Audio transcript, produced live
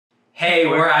Hey,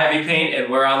 we're Ivypaint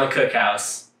and we're on the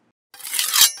Cookhouse.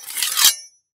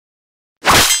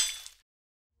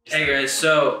 Hey guys,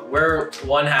 so we're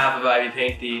one half of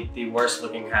Ivypaint, the worst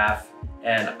looking half,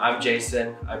 and I'm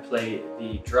Jason. I play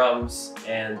the drums,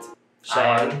 and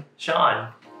I'm Sean,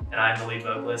 and I'm the lead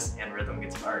vocalist and rhythm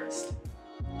guitarist.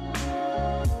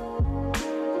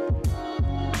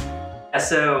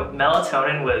 So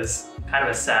Melatonin was kind of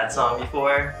a sad song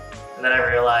before, and then I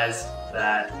realized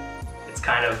that it's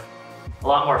kind of a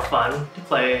lot more fun to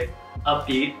play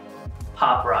upbeat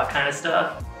pop rock kind of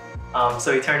stuff.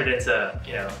 So we turned it into,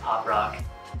 pop rock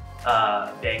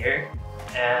banger.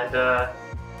 And yeah,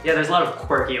 there's a lot of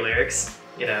quirky lyrics.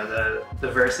 The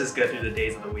verses go through the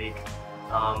days of the week.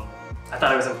 I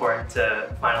thought it was important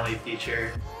to finally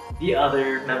feature the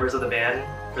other members of the band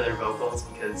for their vocals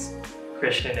because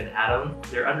Christian and Adam,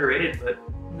 they're underrated, but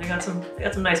they got some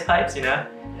nice pipes, Yeah,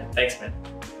 thanks, man.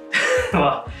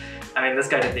 Well, I mean, this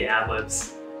guy did the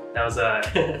ad-libs. That was a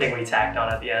thing we tacked on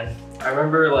at the end. I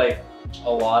remember a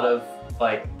lot of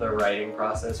the writing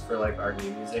process for our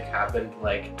new music happened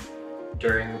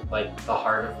during the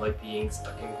heart of being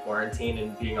stuck in quarantine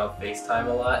and being on FaceTime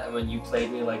a lot. And when you played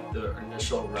me the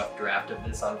initial rough draft of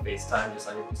this on FaceTime just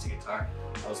on your acoustic guitar,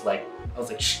 I was like,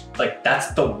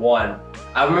 that's the one.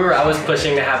 I remember I was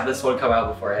pushing to have this one come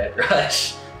out before Head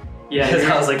Rush. Yeah, because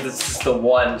I was like, this is the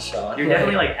one, Sean. You're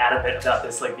definitely adamant about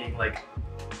this being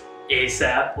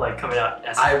ASAP, coming out.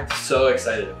 I'm so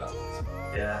excited about this.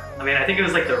 Yeah, I mean, I think it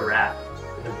was the rap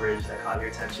in the bridge that caught your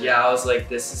attention. Yeah, I was like,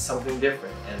 this is something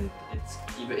different, and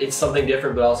it's something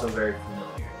different, but also very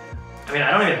familiar. I mean,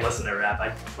 I don't even listen to rap.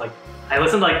 I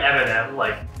listen to Eminem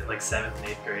in 7th and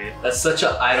 8th grade. That's such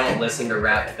a I don't listen to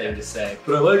rap thing to say.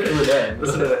 But I like Eminem.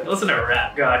 listen to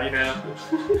rap, God,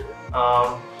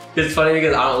 It's funny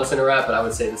because I don't listen to rap, but I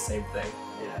would say the same thing.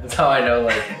 Yeah. That's how I know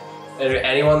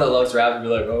anyone that loves rap would be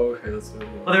like, oh, okay, let's go.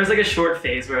 Well, there was a short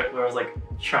phase where I was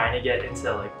trying to get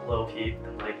into Lil Peep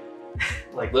and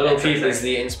Lil Peep is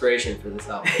the inspiration for this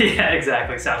album. Yeah,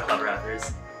 exactly. SoundCloud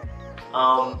rappers.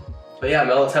 But yeah,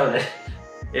 Melatonin.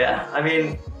 Yeah, I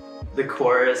mean, the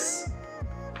chorus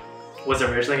was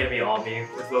originally gonna be all me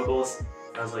with vocals.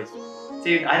 I was like,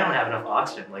 dude, I don't have enough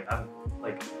oxygen.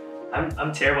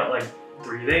 I'm terrible at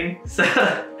breathing. So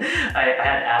I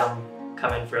had Adam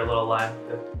come in for a little line.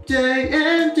 Day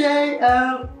in, day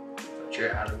out. That's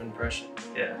your Adam impression.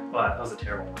 Yeah, well, that was a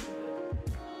terrible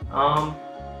one.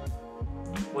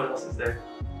 What else is there?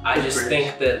 I just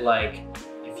think that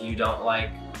if you don't like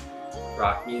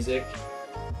rock music,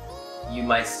 you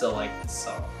might still like this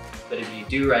song. But if you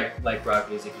do like rock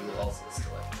music, you will also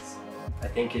still like this song. I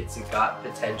think it's got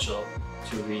potential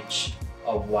to reach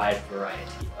a wide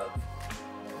variety of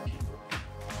people.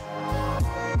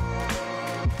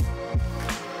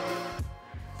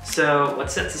 So what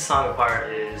sets the song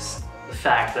apart is the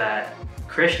fact that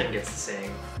Christian gets to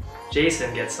sing.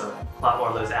 Jason gets a lot more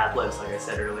of those ad-libs, like I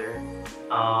said earlier.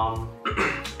 And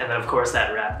then of course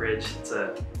that rap bridge,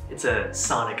 it's a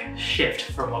sonic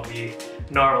shift from what we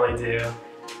normally do.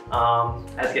 I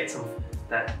had to get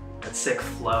that sick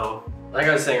flow. Like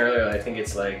I was saying earlier, I think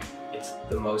it's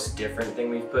the most different thing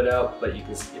we've put out, but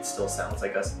it still sounds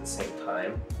like us at the same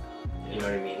time. You know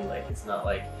what I mean? It's not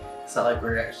like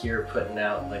we're here putting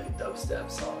out a dubstep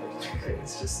song or something.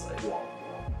 It's just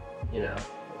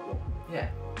yeah.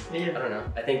 I don't know.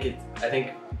 I think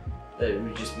that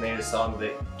we just made a song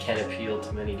that can appeal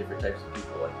to many different types of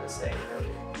people, like I was saying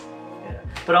earlier. Yeah.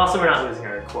 But also we're not losing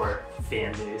our core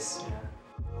fan base.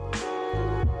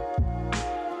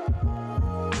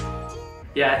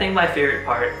 Yeah, I think my favorite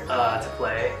part to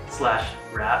play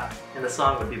 / rap in the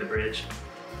song would be the bridge.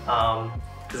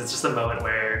 Because it's just a moment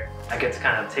where I get to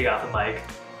kind of take off the mic,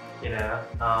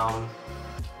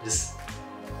 just...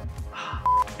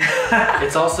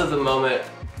 It's also the moment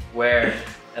where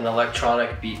an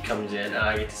electronic beat comes in and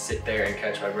I get to sit there and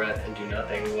catch my breath and do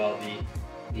nothing while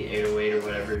the 808 or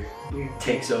whatever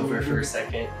takes over for a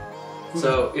second.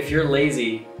 So if you're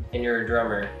lazy and you're a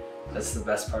drummer, that's the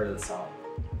best part of the song.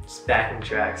 Just backing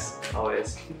tracks,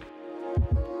 always.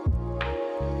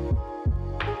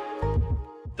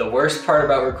 The worst part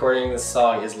about recording this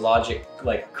song is Logic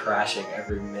crashing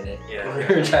every minute. Yeah. When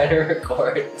we were trying to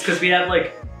record. It's because we have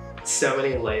so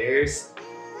many layers,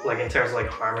 in terms of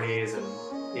harmonies and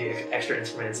the extra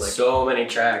instruments, so many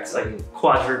tracks,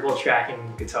 quadruple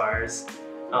tracking guitars.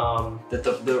 That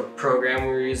the program we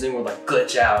were using would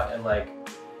glitch out and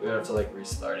we would have to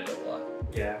restart it a lot.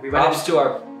 Yeah, we props to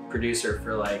our producer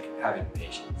for having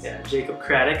patience. Yeah, Jacob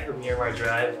Craddock of Miramar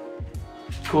Drive.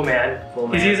 Cool man.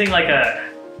 He's using a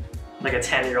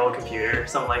 10-year-old computer,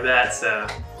 something like that. So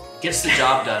gets the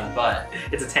job done, but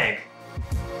it's a tank.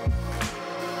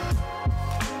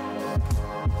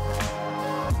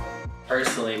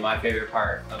 my favorite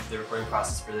part of the recording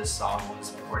process for this song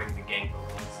was recording the gang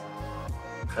vocals.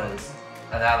 Because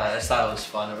I just thought it was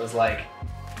fun. It was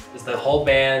the whole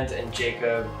band and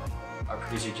Jacob, our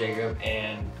producer Jacob,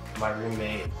 and my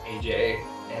roommate AJ,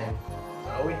 and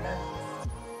we had.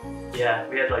 Yeah,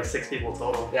 we had like 6 people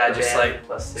total. Yeah, just like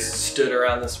plus 2. Stood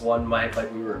around this one mic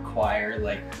like we were a choir,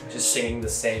 like just singing the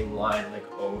same line like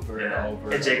over and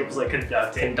over. And Jacob was like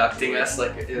conducting us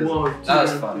like it was, that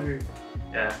was fun.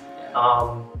 Yeah.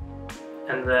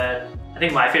 And then I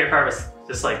think my favorite part was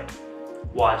just like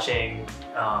watching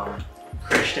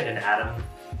Christian and Adam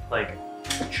like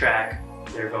track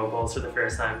their vocals for the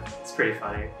first time. It's pretty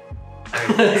funny. I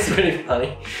mean, it's pretty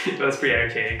funny. It was pretty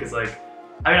entertaining because like,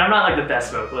 I mean, I'm not like the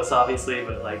best vocalist obviously,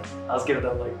 but like I was giving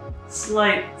them like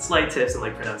slight tips on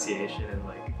like pronunciation and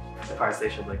like the parts they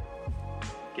should like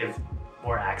give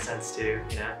more accents to,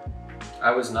 you know?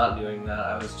 I was not doing that.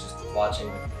 I was just watching.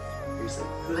 You're just like,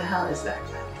 who the hell is that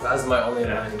guy? That was my only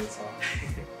line in the song.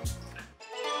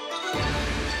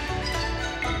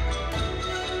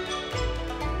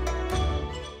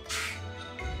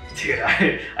 Dude,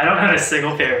 I don't have a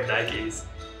single pair of Nikes.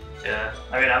 Yeah,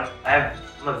 I mean, I'm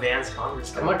a Vans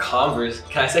Converse guy. I'm a Converse.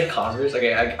 Can I say Converse?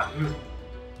 Okay,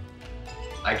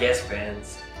 I guess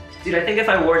Vans. Dude, I think if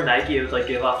I wore Nike, it would like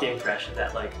give off the impression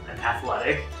that like I'm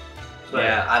athletic. But,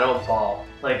 yeah, I don't ball.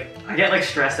 Like, I get like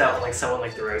stressed out when like someone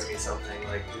like throws me something,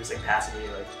 like they're just like passing me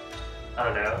like, I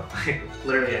don't know, like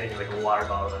literally anything, like a water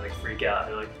bottle, and I like freak out.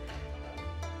 They're like,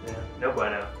 yeah, no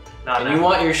bueno. Not and you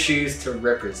want your shoes to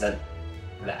represent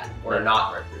that, or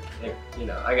not represent, like, you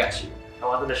know, I got you. I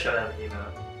want them to show them, you know.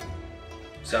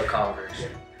 So Converse.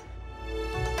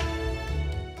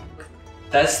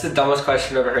 That's the dumbest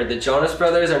question I've ever heard. The Jonas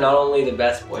Brothers are not only the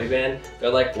best boy band, they're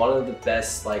like one of the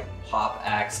best like pop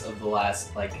acts of the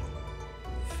last like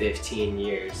 15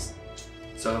 years.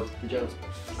 So the Jonas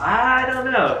Brothers. I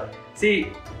don't know. See,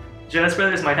 Jonas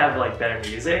Brothers might have like better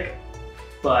music,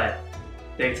 but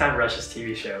Big Time Rush's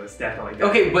TV show is definitely better.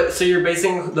 Okay, but so you're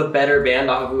basing the better band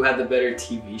off of who had the better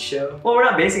TV show? Well, we're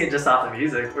not basing it just off the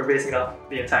music. We're basing it off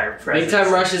the entire presence. Big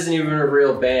Time Rush isn't even a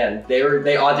real band. They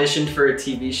auditioned for a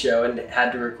TV show and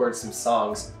had to record some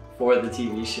songs for the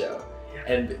TV show.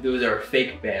 Yeah. And those are a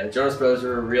fake band. Jonas Brothers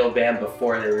were a real band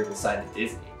before they were even signed to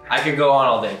Disney. I could go on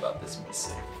all day about this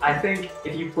music. I think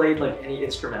if you played like any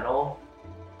instrumental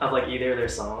of like either of their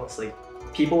songs, like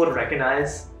people would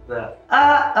recognize the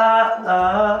that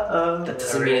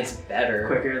doesn't mean it's better.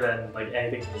 Quicker than like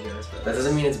anything from the Jonas Brothers. That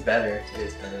doesn't mean it's better. It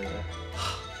is better though.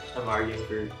 I'm arguing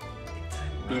for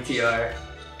BTR.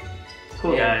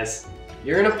 Cool guys.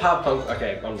 You're in a pop punk.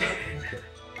 Okay, I'm done.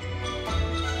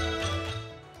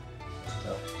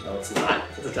 No, it's not.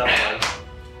 It's a tough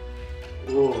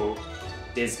one. Ooh,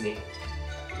 Disney.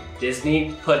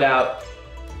 Disney put out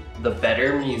the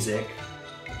better music,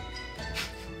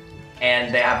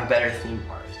 and they have a better theme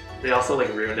park. They also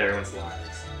like ruined everyone's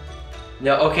lives.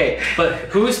 No, okay, but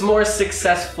who's more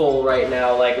successful right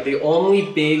now? Like the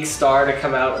only big star to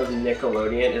come out of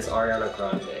Nickelodeon is Ariana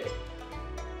Grande.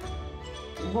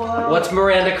 What? What's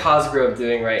Miranda Cosgrove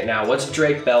doing right now? What's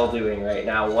Drake Bell doing right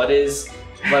now? What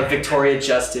Victoria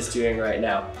Justice doing right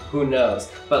now? Who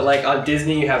knows? But like on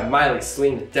Disney, you have Miley,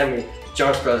 Selena, Demi,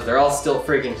 Jonas Brothers. They're all still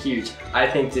freaking huge. I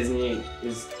think Disney's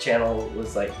channel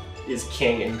is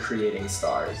king in creating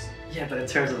stars. Yeah, but in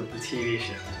terms of the TV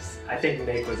shows, I think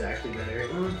Nick was actually better.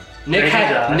 Nick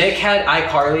had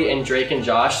iCarly and Drake and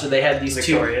Josh, so they had these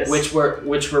Victorious. two,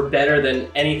 which were better than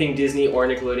anything Disney or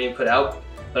Nickelodeon put out.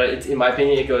 But in my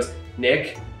opinion, it goes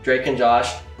Nick, Drake and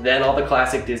Josh, then all the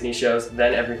classic Disney shows,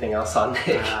 then everything else on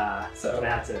Nick. So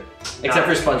that's it. Except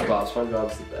for SpongeBob.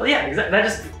 SpongeBob's the best. Well, yeah, exactly. That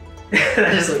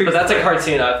just. But that's a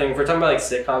cartoon. I think if we're talking about like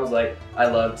sitcoms, like I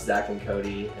loved Zack and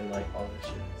Cody and like all that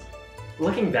shit.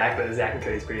 Looking back, but Zack and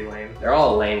Cody's pretty lame. They're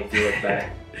all lame if you look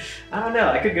back. I don't know.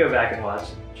 I could go back and watch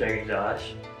Drake and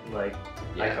Josh, like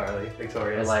iCarly,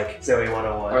 Victorious, or like Zoe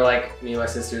 101. Or like me and my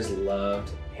sisters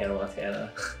loved Hannah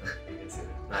Montana.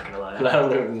 Not gonna lie. And I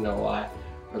don't even know why.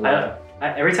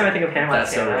 Every time I think of Hannah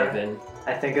That's Montana,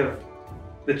 I think of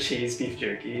the cheese beef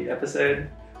jerky episode.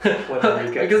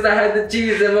 Because I had the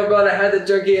cheese in my butt, I had the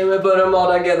jerky, and we put them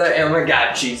all together, and we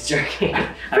got cheese jerky.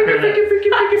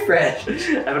 Freaking fresh.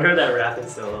 I haven't heard that rap in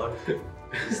so long.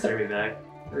 Just threw me back.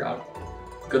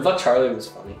 Good Luck Charlie was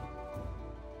funny.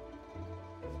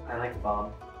 I like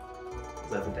Bob.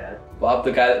 Is that the dad? Bob,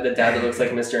 the dad that looks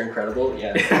like Mr. Incredible?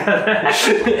 Yeah.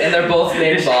 And they're both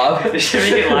named Bob. You should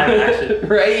make it live action.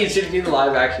 Right? You should be the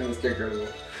live action Mr. Incredible.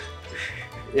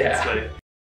 Yeah. That's funny.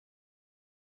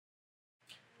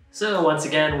 So once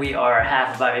again, we are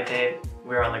half of Ivypaint.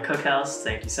 We're on the Cookhouse.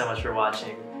 Thank you so much for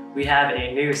watching. we have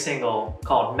a new single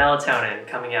called Melatonin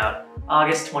coming out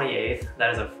August 28th,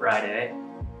 that is a Friday,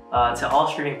 to all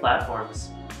streaming platforms.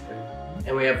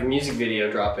 And we have a music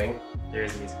video dropping. There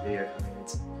is a music video coming.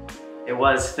 It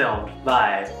was filmed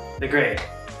by the great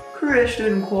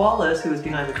Christian Qualis, who is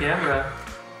behind the camera.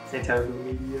 Santiago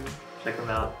Media. Check them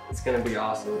out. It's gonna be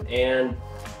awesome. And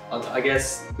I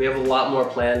guess we have a lot more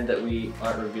planned that we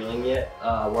aren't revealing yet.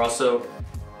 We're also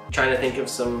trying to think of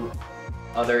some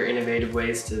other innovative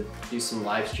ways to do some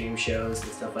live stream shows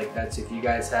and stuff like that. So if you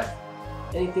guys have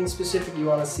anything specific you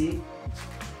want to see,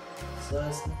 just let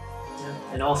us know.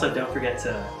 Yeah. And also don't forget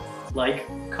to like,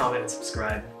 comment, and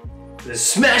subscribe.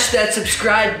 Smash that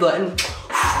subscribe button.